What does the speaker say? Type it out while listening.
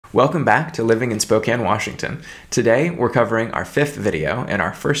Welcome back to Living in Spokane, Washington. Today, we're covering our 5th video in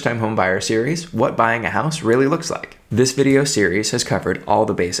our First-Time Homebuyer Series, What Buying a House Really Looks Like. This video series has covered all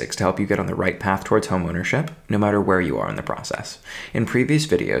the basics to help you get on the right path towards homeownership, no matter where you are in the process. In previous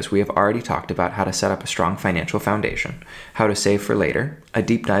videos, we have already talked about how to set up a strong financial foundation, how to save for later, a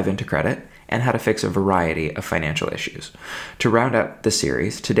deep dive into credit, and how to fix a variety of financial issues. To round out the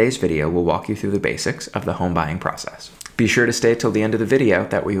series, today's video will walk you through the basics of the home buying process. Be sure to stay till the end of the video,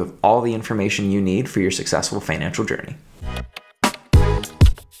 that way you have all the information you need for your successful financial journey.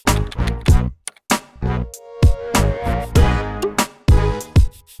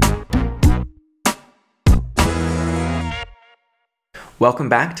 Welcome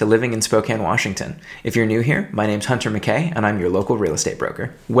back to Living in Spokane, Washington. If you're new here, my name's Hunter McKay, and I'm your local real estate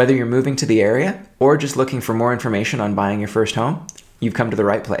broker. Whether you're moving to the area or just looking for more information on buying your first home, you've come to the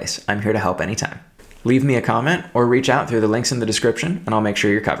right place. I'm here to help anytime. Leave me a comment or reach out through the links in the description, and I'll make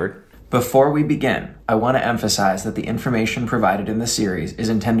sure you're covered. Before we begin, I want to emphasize that the information provided in this series is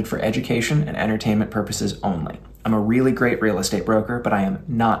intended for education and entertainment purposes only. I'm a really great real estate broker, but I am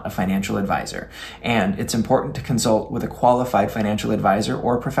not a financial advisor. And it's important to consult with a qualified financial advisor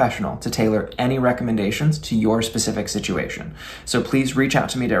or professional to tailor any recommendations to your specific situation. So please reach out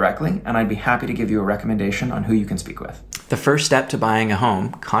to me directly, and I'd be happy to give you a recommendation on who you can speak with. The first step to buying a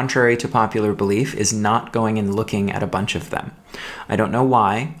home, contrary to popular belief, is not going and looking at a bunch of them. I don't know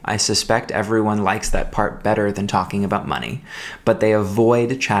why. I suspect everyone likes that part better than talking about money, but they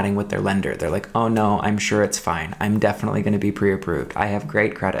avoid chatting with their lender. They're like, oh no, I'm sure it's fine. I'm definitely going to be pre-approved. I have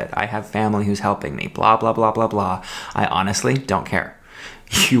great credit. I have family who's helping me, blah, blah, blah, blah, blah. I honestly don't care.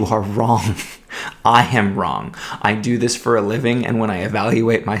 You are wrong. I am wrong. I do this for a living, and when I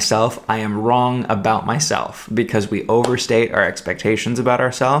evaluate myself, I am wrong about myself because we overstate our expectations about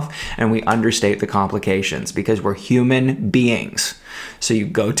ourselves and we understate the complications because we're human beings. So you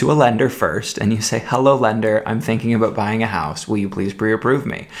go to a lender first and you say, hello lender, I'm thinking about buying a house. Will you please pre-approve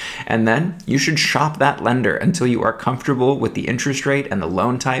me? And then you should shop that lender until you are comfortable with the interest rate and the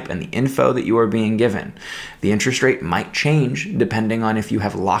loan type and the info that you are being given. The interest rate might change depending on if you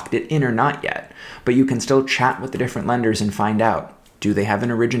have locked it in or not yet, but you can still chat with the different lenders and find out. Do they have an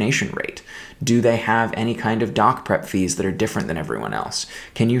origination rate? Do they have any kind of doc prep fees that are different than everyone else?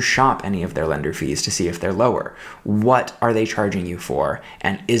 Can you shop any of their lender fees to see if they're lower? What are they charging you for?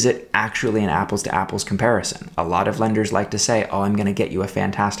 And is it actually an apples to apples comparison? A lot of lenders like to say, oh, I'm going to get you a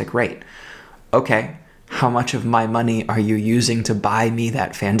fantastic rate. Okay. How much of my money are you using to buy me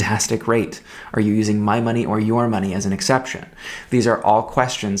that fantastic rate? Are you using my money or your money as an exception? These are all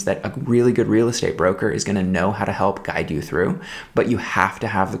questions that a really good real estate broker is going to know how to help guide you through, but you have to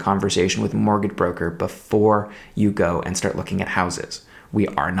have the conversation with a mortgage broker before you go and start looking at houses. We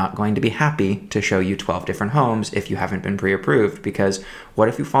are not going to be happy to show you 12 different homes if you haven't been pre-approved, because what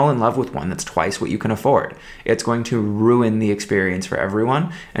if you fall in love with one that's twice what you can afford? It's going to ruin the experience for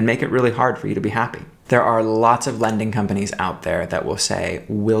everyone and make it really hard for you to be happy. There are lots of lending companies out there that will say,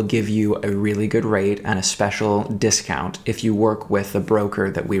 we'll give you a really good rate and a special discount if you work with the broker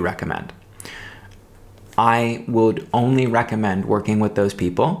that we recommend. I would only recommend working with those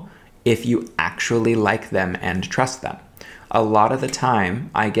people if you actually like them and trust them. A lot of the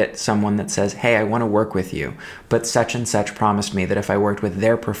time, I get someone that says, hey, I want to work with you, but such and such promised me that if I worked with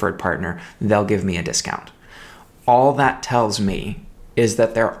their preferred partner, they'll give me a discount. All that tells me is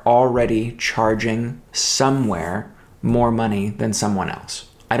that they're already charging somewhere more money than someone else.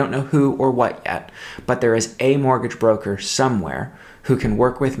 I don't know who or what yet, but there is a mortgage broker somewhere who can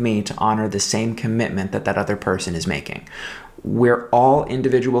work with me to honor the same commitment that that other person is making. We're all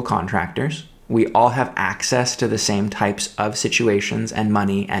individual contractors. We all have access to the same types of situations and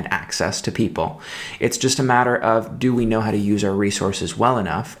money and access to people. It's just a matter of, do we know how to use our resources well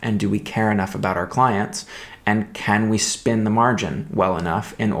enough, and do we care enough about our clients, and can we spin the margin well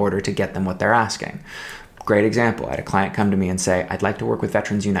enough in order to get them what they're asking? Great example. I had a client come to me and say, I'd like to work with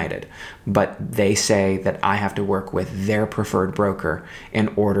Veterans United, but they say that I have to work with their preferred broker in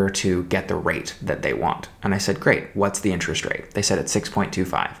order to get the rate that they want. And I said, great, what's the interest rate? They said it's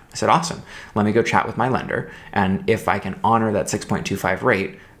 6.25. I said, awesome. Let me go chat with my lender, and if I can honor that 6.25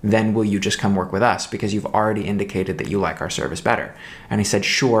 rate, then will you just come work with us because you've already indicated that you like our service better? And he said,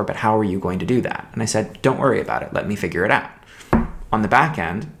 sure, but how are you going to do that? And I said, don't worry about it. Let me figure it out. On the back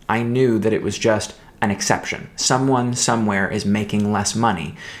end, I knew that it was just an exception. Someone somewhere is making less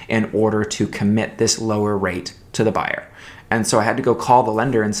money in order to commit this lower rate to the buyer. And so I had to go call the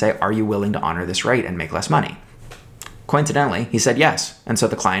lender and say, are you willing to honor this rate and make less money? Coincidentally, he said yes, and so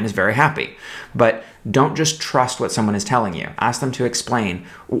the client is very happy. But don't just trust what someone is telling you. Ask them to explain,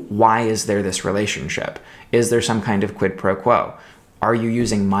 why is there this relationship? Is there some kind of quid pro quo? Are you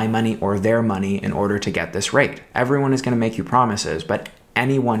using my money or their money in order to get this rate? Everyone is going to make you promises, but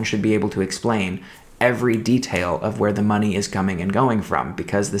anyone should be able to explain every detail of where the money is coming and going from,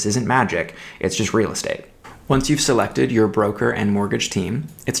 because this isn't magic, it's just real estate. Once you've selected your broker and mortgage team,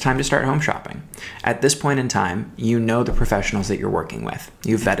 it's time to start home shopping. At this point in time, you know the professionals that you're working with.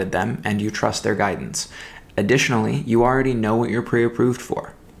 You've vetted them and you trust their guidance. Additionally, you already know what you're pre-approved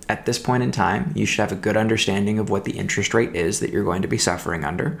for. At this point in time, you should have a good understanding of what the interest rate is that you're going to be suffering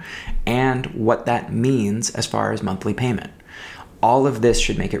under and what that means as far as monthly payment. All of this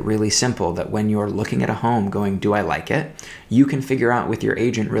should make it really simple that when you're looking at a home going, do I like it? You can figure out with your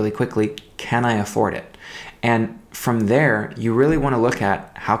agent really quickly, can I afford it? And from there, you really want to look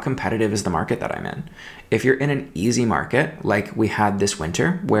at how competitive is the market that I'm in. If you're in an easy market, like we had this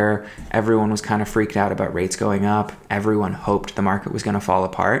winter, where everyone was kind of freaked out about rates going up, everyone hoped the market was going to fall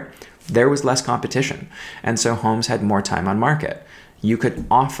apart, there was less competition. And so homes had more time on market. You could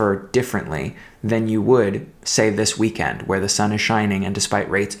offer differently than you would, say, this weekend where the sun is shining and despite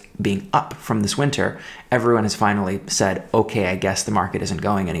rates being up from this winter, everyone has finally said, okay, I guess the market isn't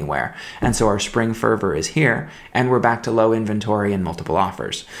going anywhere. And so our spring fervor is here and we're back to low inventory and multiple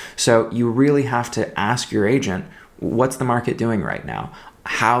offers. So you really have to ask your agent, what's the market doing right now?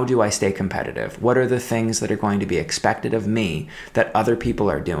 How do I stay competitive? What are the things that are going to be expected of me that other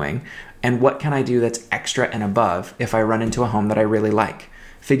people are doing? And what can I do that's extra and above if I run into a home that I really like?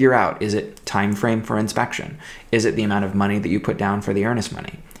 Figure out, is it time frame for inspection? Is it the amount of money that you put down for the earnest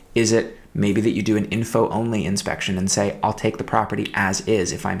money? Is it maybe that you do an info-only inspection and say, I'll take the property as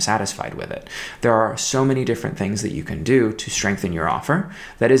is if I'm satisfied with it? There are so many different things that you can do to strengthen your offer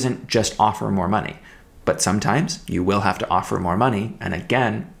that isn't just offer more money. But sometimes you will have to offer more money, and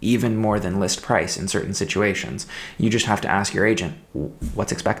again, even more than list price in certain situations. You just have to ask your agent,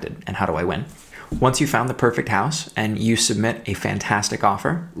 what's expected and how do I win? Once you found the perfect house and you submit a fantastic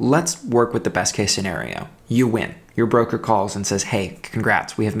offer, let's work with the best case scenario. You win. Your broker calls and says, hey,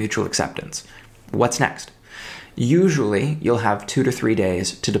 congrats, we have mutual acceptance. What's next? Usually, you'll have 2 to 3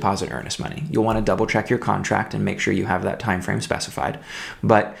 days to deposit earnest money. You'll want to double check your contract and make sure you have that time frame specified.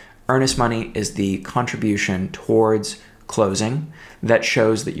 But earnest money is the contribution towards closing that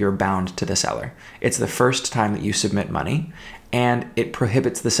shows that you're bound to the seller. It's the first time that you submit money, and it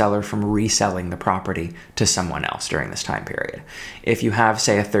prohibits the seller from reselling the property to someone else during this time period. If you have,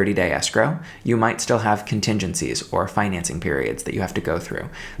 say, a 30-day escrow, you might still have contingencies or financing periods that you have to go through.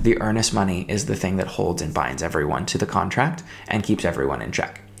 The earnest money is the thing that holds and binds everyone to the contract and keeps everyone in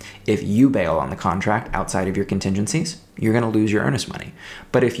check. If you bail on the contract outside of your contingencies, you're going to lose your earnest money.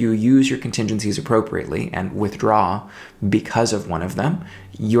 But if you use your contingencies appropriately and withdraw because of one of them,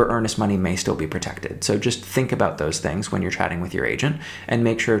 your earnest money may still be protected. So just think about those things when you're chatting with your agent and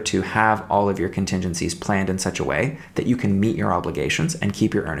make sure to have all of your contingencies planned in such a way that you can meet your obligations and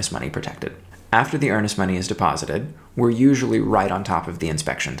keep your earnest money protected. After the earnest money is deposited, we're usually right on top of the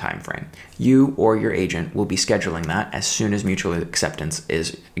inspection timeframe. You or your agent will be scheduling that as soon as mutual acceptance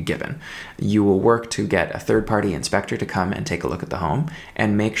is given. You will work to get a third-party inspector to come and take a look at the home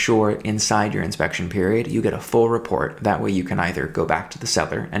and make sure inside your inspection period you get a full report. That way you can either go back to the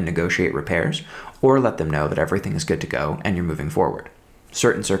seller and negotiate repairs or let them know that everything is good to go and you're moving forward.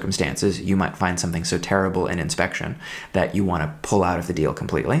 Certain circumstances, you might find something so terrible in inspection that you want to pull out of the deal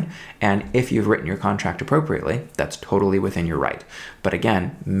completely. And if you've written your contract appropriately, that's totally within your right. But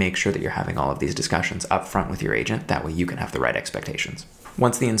again, make sure that you're having all of these discussions up front with your agent. That way you can have the right expectations.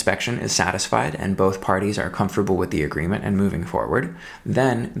 Once the inspection is satisfied and both parties are comfortable with the agreement and moving forward,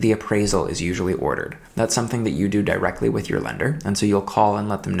 then the appraisal is usually ordered. That's something that you do directly with your lender. And so you'll call and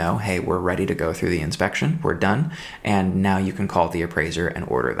let them know, hey, we're ready to go through the inspection. We're done. And now you can call the appraiser and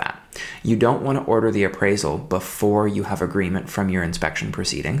order that. You don't want to order the appraisal before you have agreement from your inspection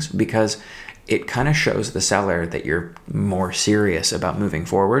proceedings because it kind of shows the seller that you're more serious about moving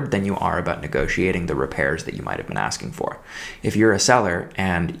forward than you are about negotiating the repairs that you might have been asking for. If you're a seller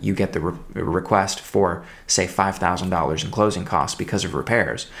and you get the request for, say, $5,000 in closing costs because of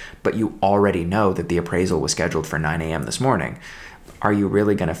repairs, but you already know that the appraisal was scheduled for 9 a.m. this morning, are you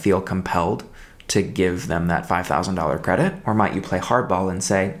really going to feel compelled to give them that $5,000 credit? Or might you play hardball and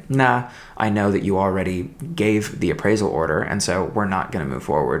say, nah, I know that you already gave the appraisal order, and so we're not going to move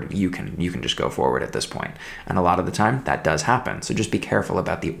forward. You can just go forward at this point. And a lot of the time that does happen. So just be careful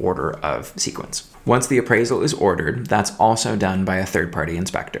about the order of sequence. Once the appraisal is ordered, that's also done by a third-party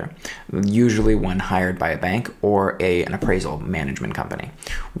inspector, usually one hired by a bank or an appraisal management company.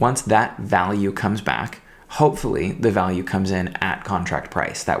 Once that value comes back, hopefully the value comes in at contract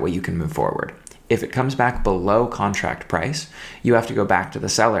price. That way you can move forward. If it comes back below contract price, you have to go back to the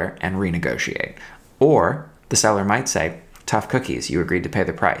seller and renegotiate. Or the seller might say, tough cookies, you agreed to pay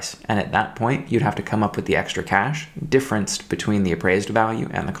the price. And at that point, you'd have to come up with the extra cash, difference between the appraised value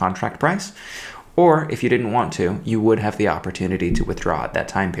and the contract price. Or if you didn't want to, you would have the opportunity to withdraw at that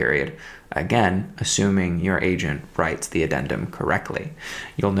time period. Again, assuming your agent writes the addendum correctly.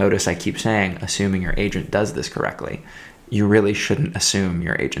 You'll notice I keep saying, assuming your agent does this correctly. You really shouldn't assume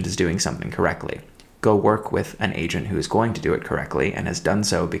your agent is doing something correctly. Go work with an agent who is going to do it correctly and has done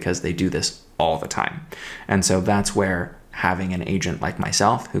so because they do this all the time. And so that's where having an agent like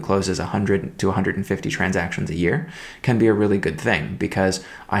myself who closes 100 to 150 transactions a year can be a really good thing, because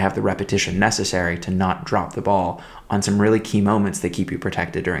I have the repetition necessary to not drop the ball on some really key moments that keep you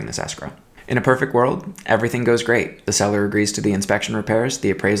protected during this escrow. In a perfect world, everything goes great. The seller agrees to the inspection repairs,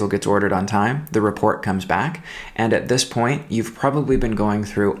 the appraisal gets ordered on time, the report comes back, and at this point, you've probably been going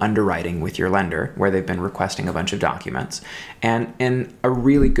through underwriting with your lender, where they've been requesting a bunch of documents. And in a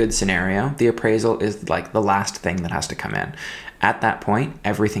really good scenario, the appraisal is like the last thing that has to come in. At that point,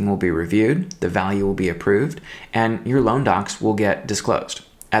 everything will be reviewed, the value will be approved, and your loan docs will get disclosed.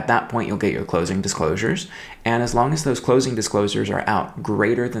 At that point, you'll get your closing disclosures, and as long as those closing disclosures are out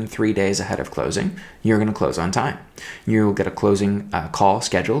greater than 3 days ahead of closing, you're going to close on time. You'll get a closing call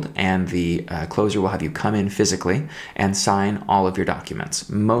scheduled, and the closer will have you come in physically and sign all of your documents.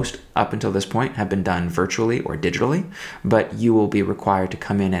 Most up until this point have been done virtually or digitally, but you will be required to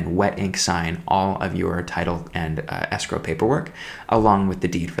come in and wet ink sign all of your title and escrow paperwork, along with the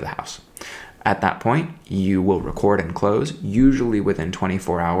deed for the house. At that point, you will record and close, usually within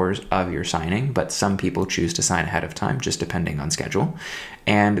 24 hours of your signing, but some people choose to sign ahead of time, just depending on schedule.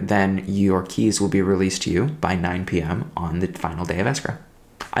 And then your keys will be released to you by 9 p.m. on the final day of escrow.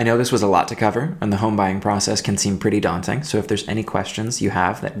 I know this was a lot to cover, and the home buying process can seem pretty daunting, so if there's any questions you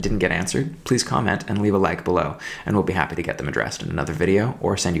have that didn't get answered, please comment and leave a like below, and we'll be happy to get them addressed in another video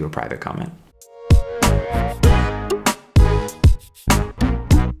or send you a private comment.